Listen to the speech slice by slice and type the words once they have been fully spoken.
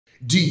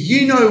Do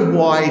you know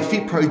why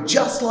fit pros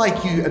just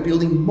like you are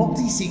building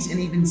multi-six and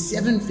even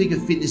seven-figure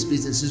fitness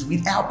businesses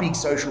without big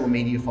social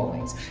media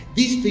followings?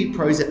 These fit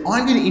pros that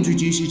I'm going to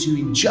introduce you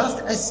to in just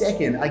a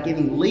second are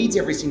getting leads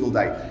every single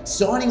day,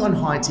 signing on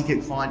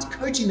high-ticket clients,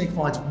 coaching their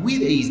clients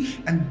with ease,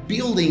 and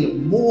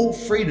building more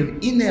freedom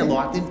in their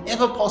life than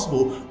ever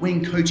possible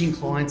when coaching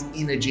clients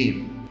in a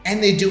gym.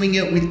 And they're doing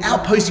it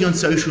without posting on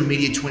social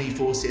media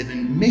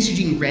 24/7,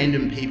 messaging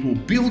random people,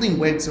 building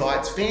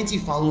websites, fancy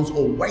funnels,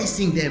 or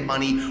wasting their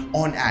money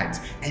on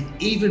ads. And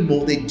even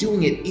more, they're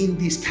doing it in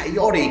this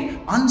chaotic,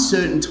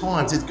 uncertain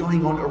times that's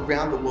going on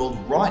around the world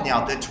right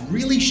now that's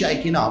really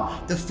shaking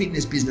up the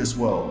fitness business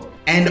world.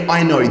 And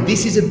I know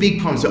this is a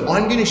big problem, so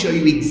I'm going to show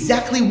you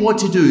exactly what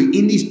to do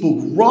in this book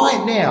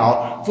right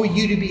now for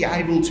you to be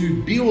able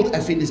to build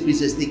a fitness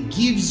business that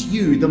gives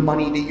you the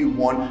money that you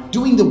want,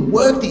 doing the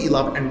work that you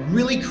love, and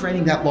really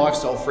creating that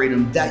lifestyle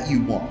freedom that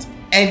you want.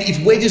 And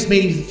if we're just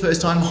meeting for the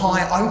first time,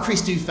 hi, I'm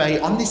Chris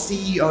Dufay. I'm the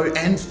CEO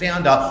and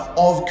founder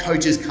of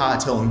Coaches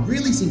Cartel. And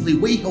really simply,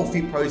 we help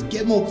fit pros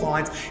get more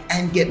clients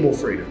and get more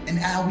freedom. And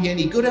are we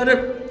any good at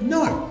it?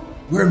 No.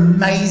 We're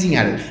amazing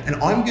at it. And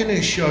I'm going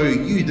to show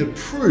you the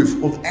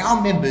proof of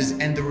our members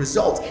and the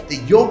results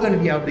that you're going to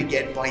be able to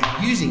get by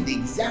using the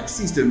exact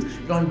systems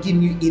that I'm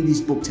giving you in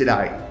this book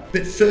today.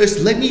 But first,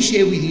 let me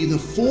share with you the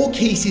 4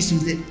 key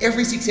systems that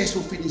every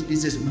successful fitness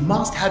business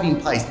must have in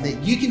place and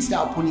that you can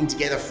start putting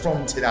together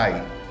from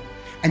today.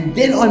 And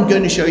then I'm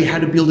going to show you how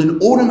to build an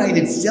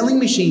automated selling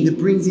machine that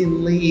brings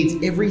in leads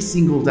every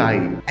single day.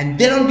 And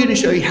then I'm going to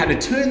show you how to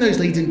turn those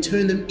leads and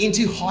turn them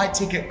into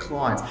high-ticket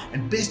clients.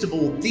 And best of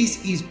all,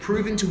 this is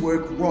proven to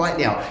work right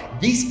now.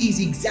 This is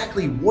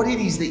exactly what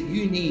it is that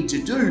you need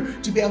to do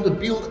to be able to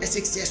build a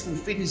successful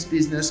fitness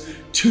business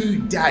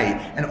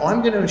today. And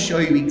I'm going to show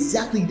you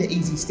exactly the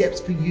easy steps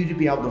for you to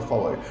be able to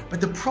follow. But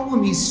the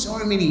problem is so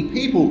many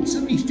people, so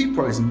many fit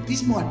pros, and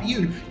this might be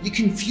you, you're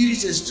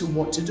confused as to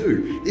what to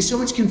do. There's so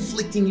much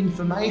conflicting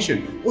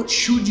information. What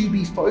should you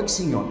be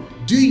focusing on?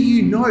 Do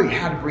you know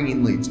how to bring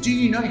in leads? Do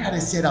you know how to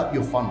set up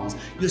your funnels,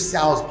 your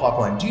sales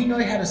pipeline? Do you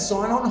know how to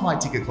sign on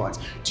high-ticket clients?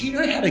 Do you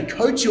know how to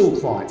coach your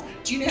clients?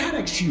 Do you know how to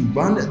actually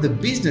run the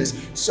business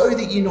so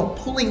that you're not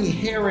pulling your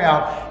hair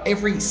out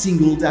every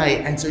single day,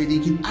 and so that you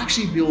can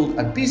actually build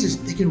a business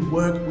that can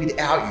work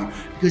without you?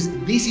 Because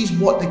this is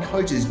what the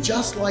coaches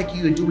just like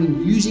you are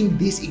doing using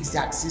this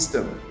exact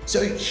system.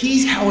 So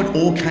here's how it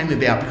all came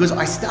about, because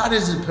I started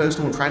as a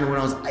personal trainer when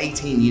I was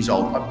 18 years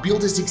old. I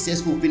built a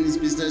successful fitness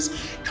business,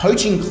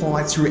 coaching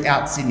clients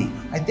throughout Sydney.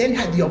 I then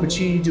had the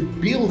opportunity to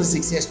build a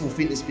successful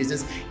fitness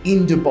business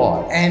in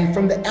Dubai. And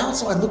from the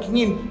outside looking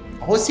in,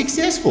 I was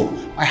successful.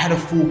 I had a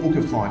full book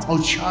of clients. I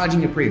was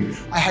charging a premium.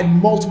 I had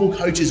multiple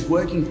coaches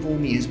working for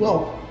me as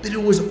well, but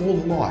it was all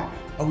a lie.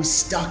 I was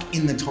stuck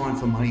in the time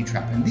for money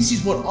trap. And this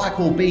is what I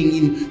call being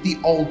in the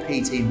old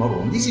PT model.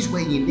 And this is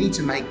where you need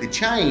to make the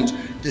change,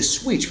 the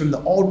switch from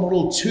the old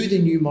model to the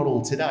new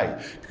model today,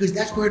 because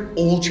that's where it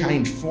all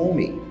changed for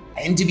me.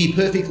 And to be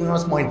perfectly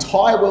honest, my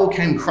entire world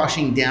came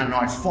crushing down, and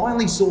I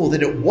finally saw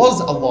that it was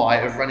a lie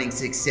of running a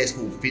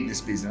successful fitness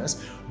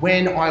business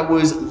when I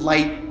was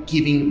late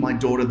giving my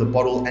daughter the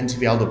bottle and to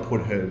be able to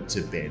put her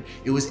to bed.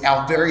 It was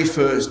our very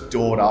first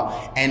daughter,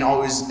 and I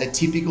was a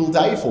typical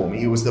day for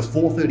me. It was the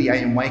 4:30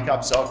 a.m. wake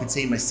up so I could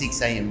see my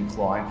 6 a.m.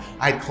 client.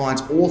 I had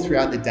clients all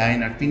throughout the day,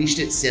 and I finished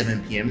at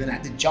 7 p.m. Then I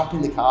had to jump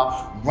in the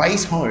car,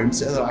 race home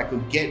so that I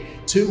could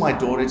get to my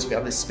daughter to be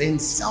able to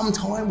spend some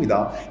time with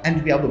her and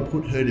to be able to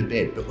put her to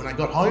bed. But when I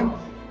got home,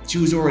 she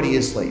was already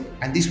asleep.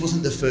 And this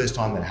wasn't the first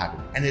time that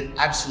happened. And it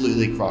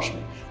absolutely crushed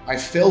me. I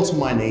fell to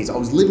my knees. I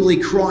was literally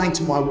crying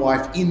to my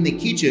wife in the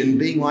kitchen,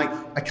 being like,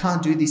 I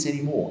can't do this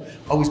anymore.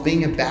 I was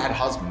being a bad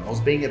husband. I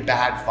was being a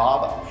bad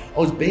father. I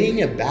was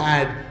being a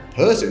bad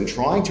person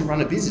trying to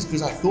run a business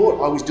because I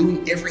thought I was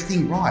doing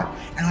everything right.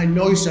 And I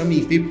know so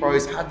many fit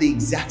pros have the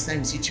exact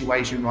same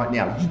situation right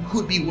now. You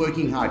could be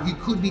working hard, you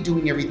could be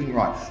doing everything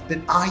right, but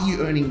are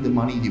you earning the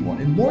money you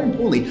want? And more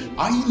importantly,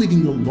 are you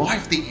living the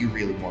life that you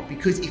really want?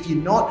 Because if you're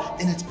not,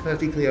 then it's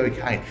perfectly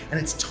okay. And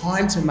it's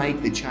time to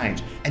make the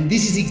change. And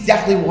this is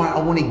exactly why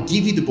I want to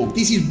give you the book.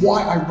 This is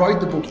why I wrote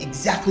the book,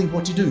 exactly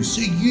what to do.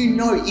 So you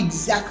know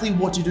exactly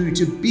what to do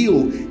to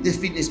build the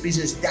fitness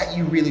business that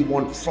you really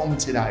want from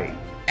today.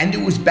 And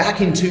it was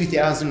back in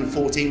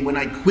 2014 when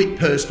I quit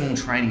personal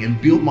training and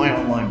built my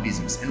online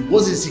business. And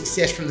was it a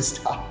success from the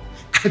start?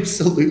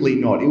 Absolutely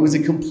not. It was a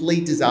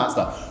complete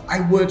disaster.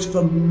 I worked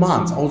for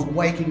months. I was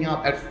waking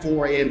up at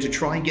 4 a.m. to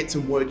try and get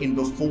some work in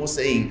before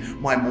seeing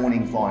my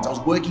morning clients. I was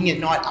working at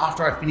night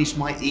after I finished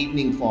my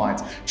evening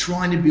clients,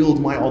 trying to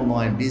build my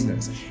online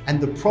business. And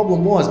the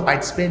problem was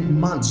I'd spent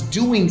months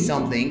doing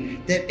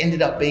something that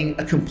ended up being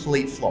a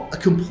complete flop, a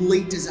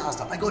complete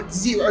disaster. I got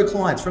 0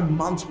 clients from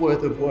months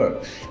worth of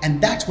work.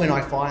 And that's when I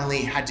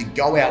finally had to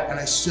go out and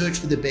I searched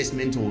for the best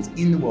mentors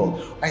in the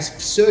world. I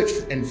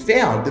searched and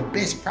found the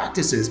best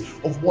practices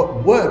of of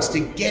what works to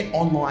get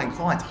online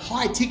clients,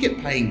 high ticket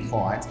paying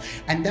clients.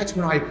 And that's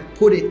when I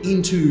put it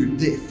into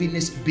the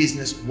fitness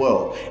business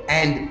world.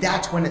 And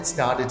that's when it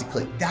started to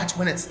click. That's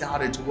when it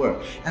started to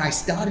work. And I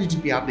started to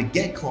be able to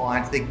get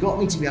clients that got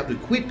me to be able to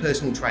quit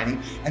personal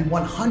training and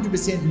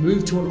 100%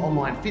 move to an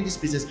online fitness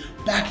business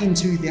back in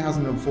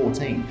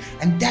 2014.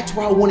 And that's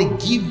where I want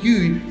to give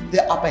you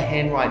the upper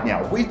hand right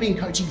now. We've been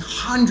coaching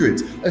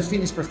hundreds of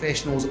fitness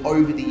professionals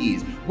over the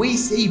years. We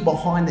see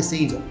behind the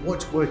scenes of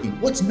what's working,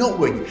 what's not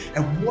working,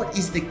 and what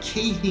is the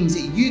key things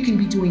that you can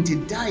be doing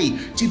today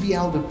to be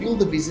able to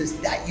build a business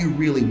that you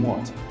really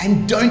want.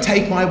 And don't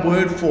take my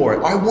word for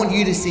it. I want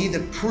you to see the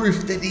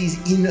proof that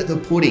is in the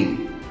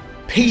pudding.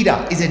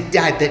 Peter is a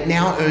dad that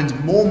now earns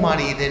more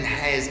money than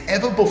has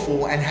ever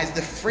before and has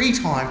the free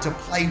time to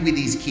play with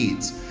his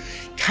kids.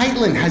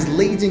 Caitlin has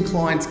leads and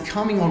clients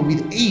coming on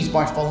with ease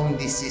by following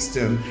this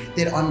system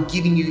that I'm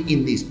giving you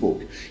in this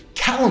book.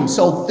 Callum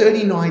sold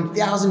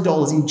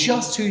 $39,000 in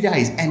just 2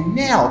 days and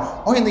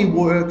now only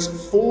works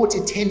 4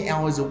 to 10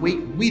 hours a week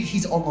with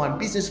his online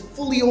business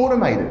fully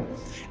automated.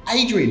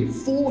 Adrian,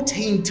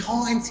 14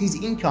 times his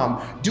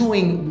income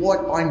doing what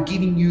I'm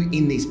giving you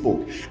in this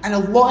book. And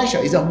Elijah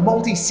is a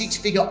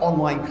multi-six-figure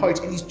online coach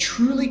and he's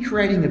truly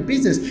creating a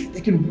business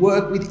that can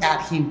work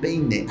without him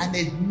being there. And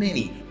there's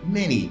many,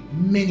 many,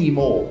 many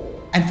more.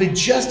 And for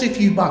just a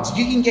few bucks,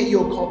 you can get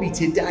your copy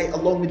today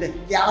along with the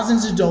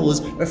thousands of dollars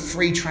of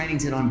free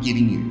trainings that I'm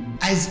giving you.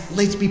 As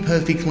let's be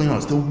perfectly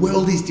honest, the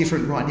world is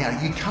different right now.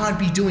 You can't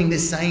be doing the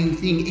same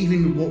thing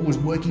even what was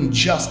working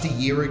just a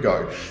year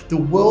ago. The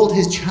world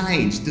has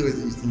changed. There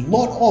is a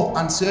lot of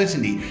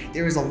uncertainty.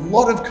 There is a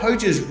lot of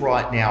coaches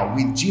right now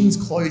with gyms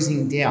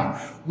closing down,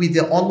 with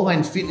the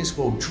online fitness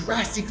world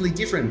drastically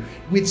different,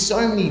 with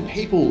so many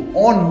people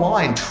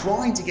online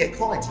trying to get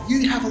clients.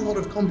 You have a lot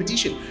of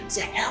competition. So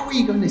how are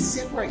you going to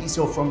separate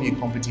yourself from your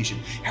competition?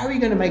 How are you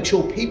going to make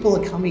sure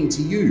people are coming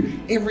to you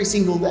every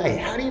single day?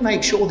 How do you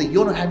make sure that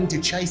you're not having to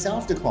chase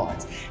after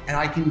clients? And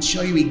I can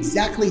show you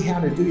exactly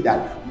how to do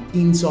that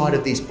inside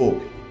of this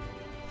book.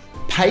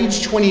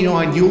 Page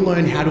 29, you'll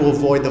learn how to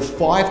avoid the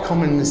 5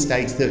 common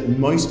mistakes that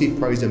most fit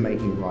pros are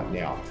making right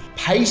now.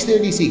 Page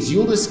 36,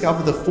 you'll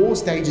discover the 4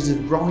 stages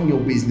of growing your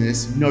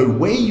business, know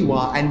where you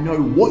are, and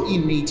know what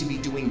you need to be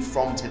doing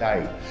from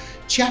today.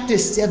 Chapter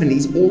 7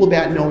 is all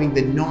about knowing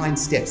the 9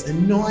 steps, the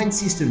 9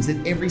 systems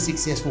that every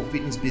successful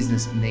fitness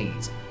business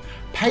needs.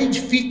 Page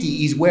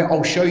 50 is where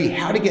I'll show you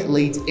how to get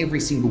leads every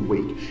single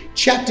week.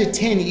 Chapter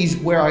 10 is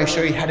where I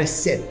show you how to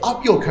set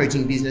up your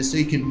coaching business so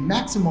you can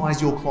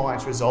maximize your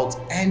clients' results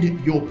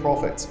and your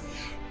profits.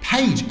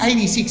 Page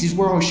 86 is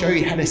where I'll show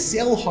you how to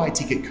sell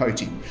high-ticket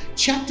coaching.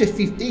 Chapter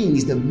 15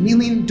 is the $1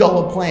 million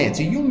plan,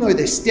 so you'll know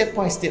the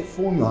step-by-step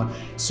formula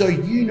so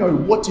you know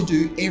what to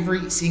do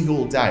every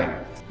single day.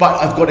 But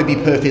I've got to be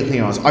perfectly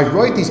honest, I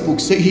wrote this book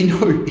so you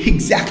know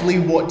exactly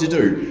what to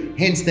do,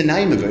 hence the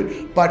name of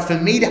it. But for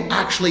me to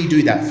actually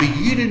do that, for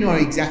you to know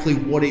exactly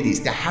what it is,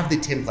 to have the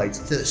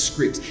templates, the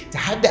scripts, to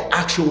have the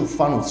actual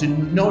funnels, to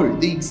know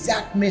the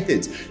exact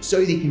methods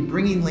so that you can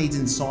bring in leads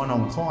and sign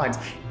on clients,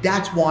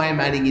 that's why I'm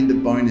adding in the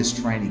bonus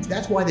trainings.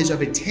 That's why there's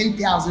over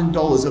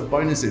 $10,000 of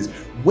bonuses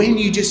when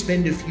you just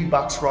spend a few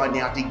bucks right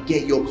now to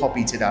get your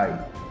copy today.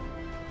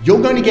 You're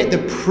going to get the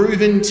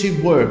proven to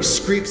work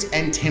scripts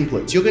and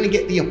templates. You're going to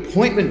get the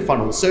appointment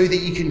funnel so that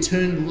you can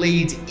turn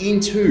leads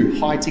into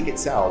high ticket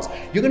sales.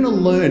 You're going to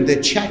learn the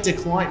chat to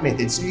client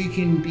method so you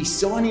can be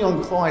signing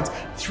on clients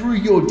through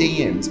your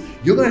DMs.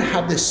 You're going to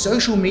have the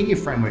social media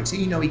framework so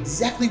you know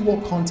exactly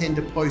what content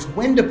to post,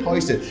 when to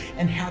post it,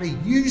 and how to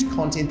use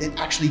content that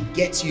actually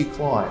gets you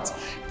clients.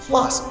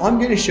 Plus, I'm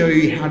going to show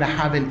you how to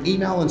have an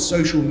email and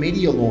social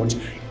media launch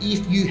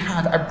if you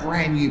have a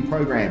brand new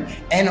program.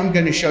 And I'm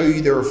going to show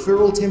you the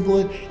referral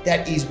template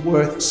that is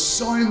worth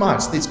so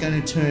much that's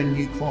going to turn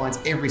new clients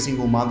every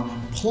single month.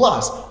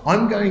 Plus,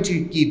 I'm going to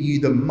give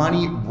you the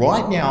money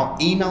right now,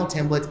 email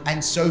templates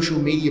and social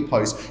media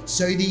posts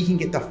so that you can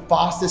get the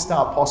fastest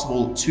start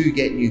possible to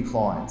get new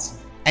clients.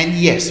 And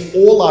yes,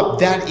 all up,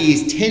 that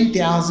is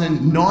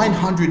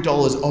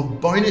 $10,900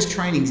 of bonus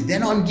trainings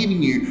that I'm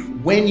giving you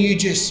when you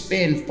just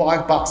spend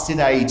 $5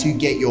 today to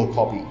get your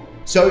copy.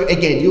 So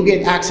again, you'll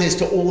get access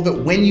to all of it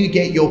when you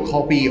get your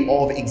copy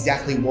of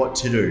exactly what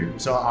to do.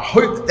 So I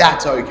hope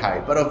that's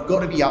okay, but I've got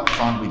to be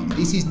upfront with you.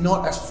 This is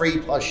not a free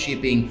plus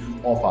shipping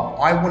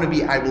offer. I want to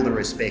be able to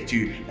respect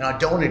you and I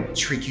don't want to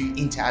trick you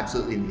into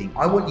absolutely anything.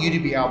 I want you to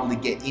be able to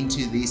get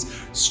into this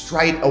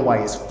straight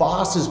away as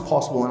fast as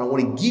possible, and I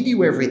want to give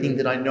you everything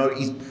that I know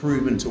is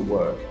proven to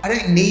work. I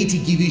don't need to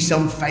give you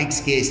some fake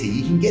scarcity.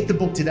 You can get the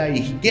book today,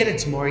 you can get it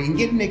tomorrow, you can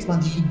get it next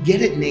month, you can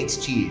get it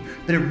next year.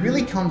 But it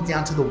really comes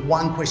down to the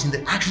one question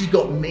question that actually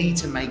got me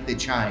to make the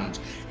change.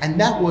 And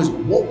that was,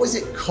 what was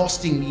it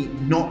costing me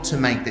not to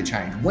make the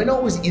change? When I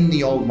was in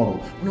the old model,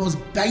 when I was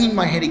banging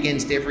my head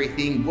against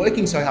everything,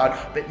 working so hard,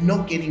 but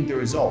not getting the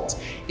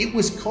results, it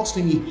was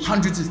costing me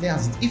hundreds of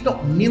thousands, if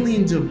not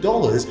millions of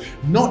dollars,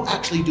 not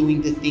actually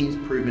doing the things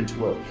proven to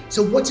work.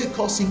 So what's it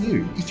costing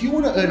you? If you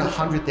want to earn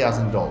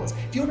 $100,000,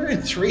 if you want to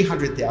earn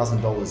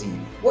 $300,000 a year,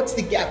 what's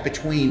the gap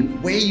between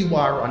where you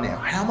are right now,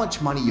 how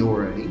much money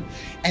you're earning,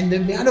 and the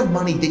amount of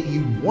money that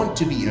you want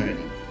to be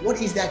earning? What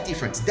is that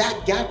difference?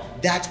 That gap,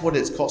 that's what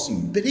it's costing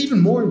you. But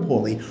even more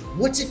importantly,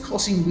 what's it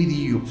costing with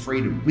you your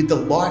freedom, with the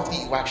life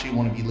that you actually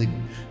want to be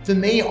living? For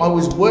me, I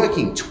was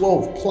working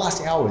 12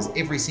 plus hours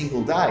every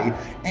single day,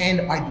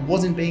 and I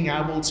wasn't being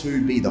able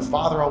to be the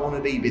father I want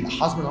to be the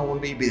husband I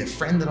want to be the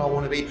friend that I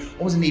want to be.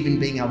 I wasn't even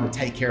being able to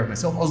take care of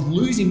myself. I was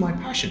losing my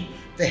passion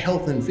for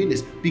health and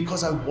fitness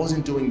because I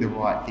wasn't doing the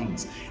right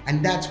things.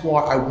 And that's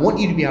why I want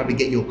you to be able to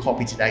get your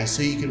copy today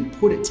so you can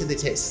put it to the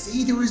test,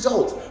 see the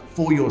results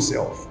for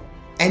yourself.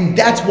 And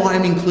that's why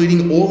I'm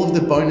including all of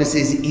the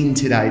bonuses in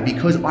today,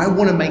 because I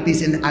want to make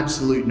this an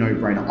absolute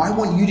no-brainer. I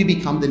want you to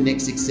become the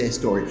next success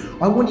story.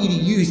 I want you to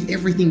use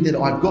everything that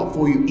I've got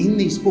for you in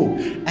this book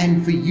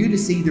and for you to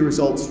see the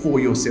results for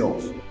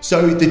yourself.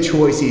 So the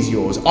choice is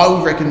yours. I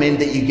would recommend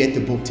that you get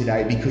the book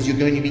today because you're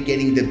going to be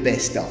getting the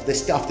best stuff, the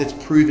stuff that's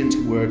proven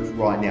to work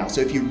right now.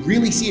 So if you're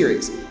really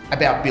serious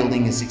about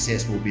building a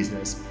successful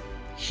business,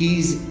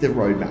 here's the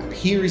roadmap.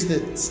 Here is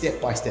the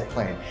step-by-step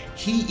plan.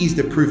 Here is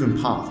the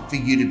proven path for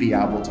you to be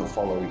able to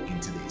follow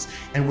into this.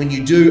 And when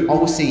you do, I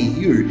will see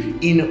you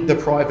in the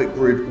private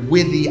group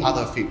with the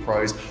other Fit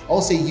Pros.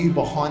 I'll see you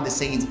behind the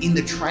scenes in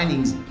the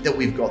trainings that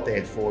we've got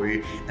there for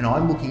you. And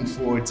I'm looking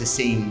forward to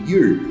seeing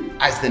you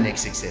as the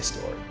next success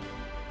story.